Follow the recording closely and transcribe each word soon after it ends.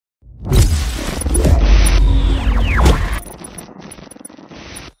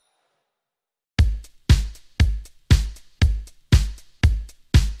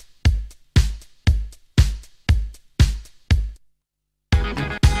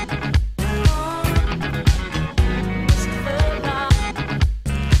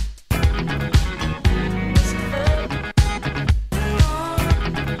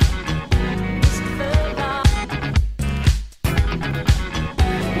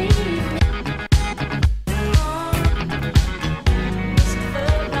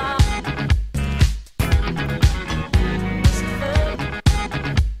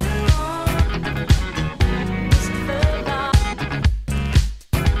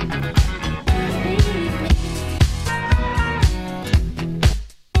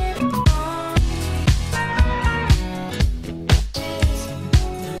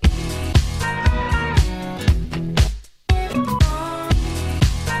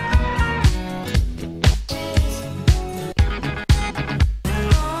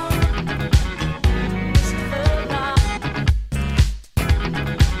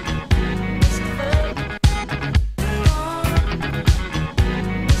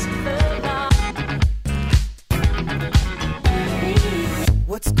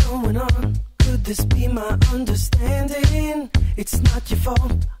It's not your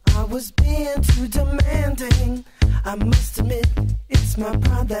fault, I was being too demanding. I must admit, it's my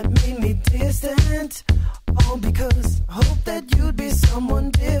pride that made me distant. All because I hope that you'd be someone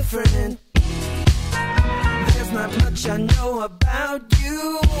different. There's not much I know about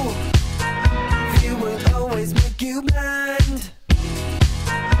you. Fear will always make you blind.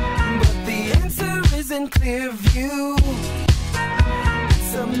 But the answer is in clear view.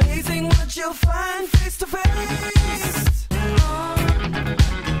 It's amazing what you'll find face to face.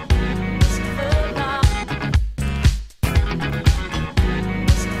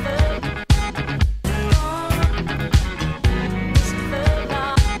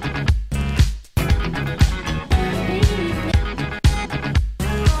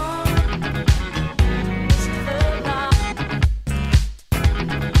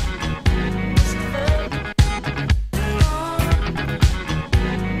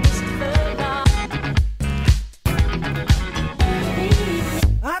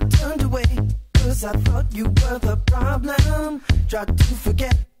 I thought you were the problem. Tried to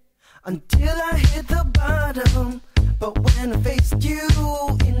forget until I hit the bottom. But when I faced you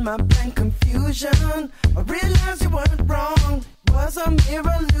in my blank confusion, I realized you weren't wrong. It was a mere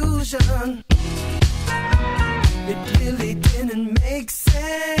illusion. It really didn't make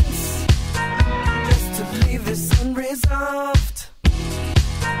sense just to leave this unresolved.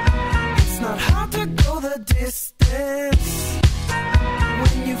 It's not hard to go the distance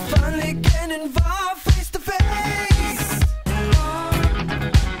when you finally get involved face to face.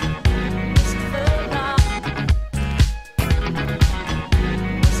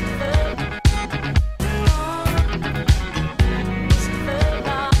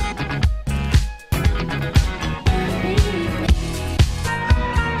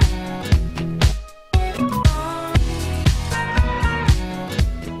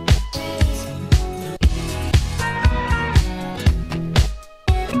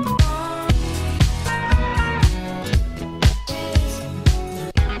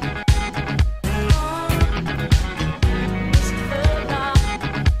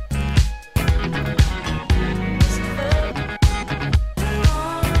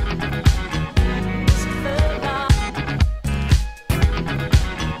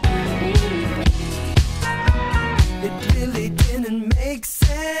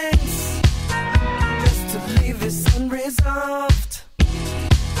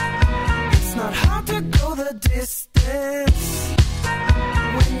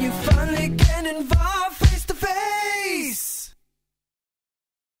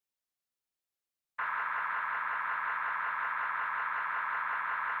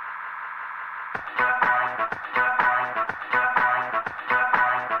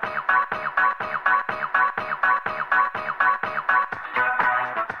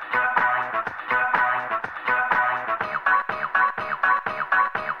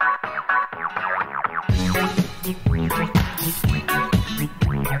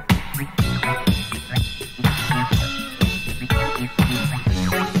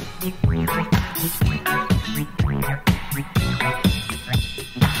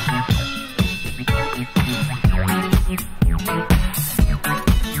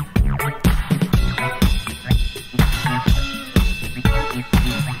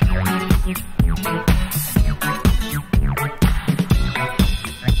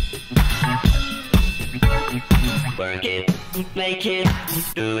 Make it,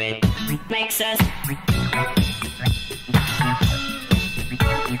 do it, makes us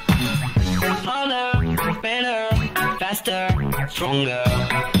harder, better, faster, stronger.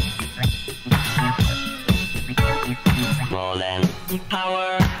 More than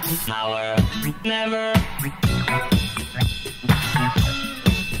power, power, never,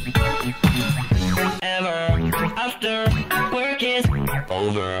 ever, after work is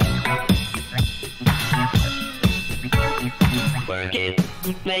over. Work it,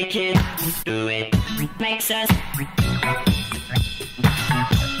 make it, do it, makes us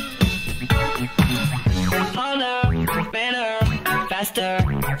harder, better, faster,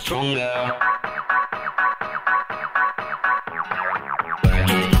 stronger. Work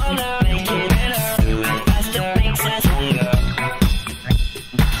it harder, make it better, do it faster, makes us stronger.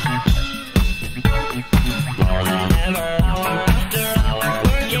 More than ever, hour after hour,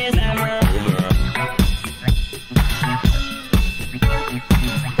 work is never over.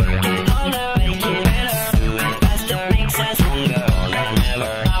 Work it harder, make it better, do it faster, makes us stronger. More than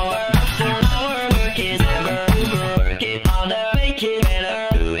ever, hour after hour, work is never over. Work it harder, make it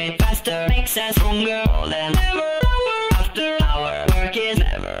better, do it faster, makes us stronger. More than ever, hour after hour, work is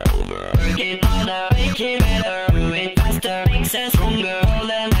never over. Work it harder, make it better, do it faster, makes us stronger. More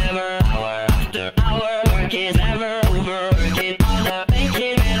than ever, hour after hour, work is never over. Work it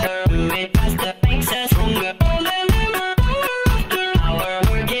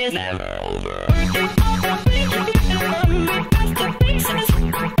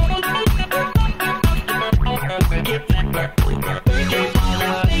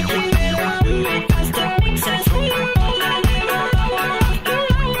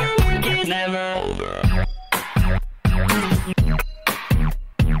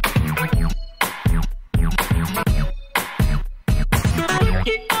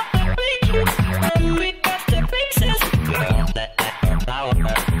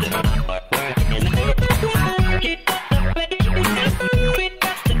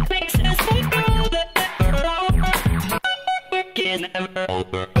Never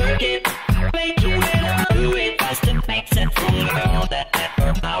over. Work it, make it better. Do it faster, make sense from the girl that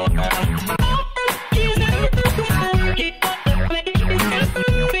never power. Work is never over. Work it, make it better.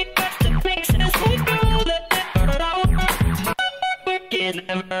 Do it faster, make sense from the girl that never power. Work is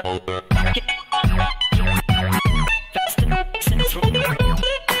never over. Work it.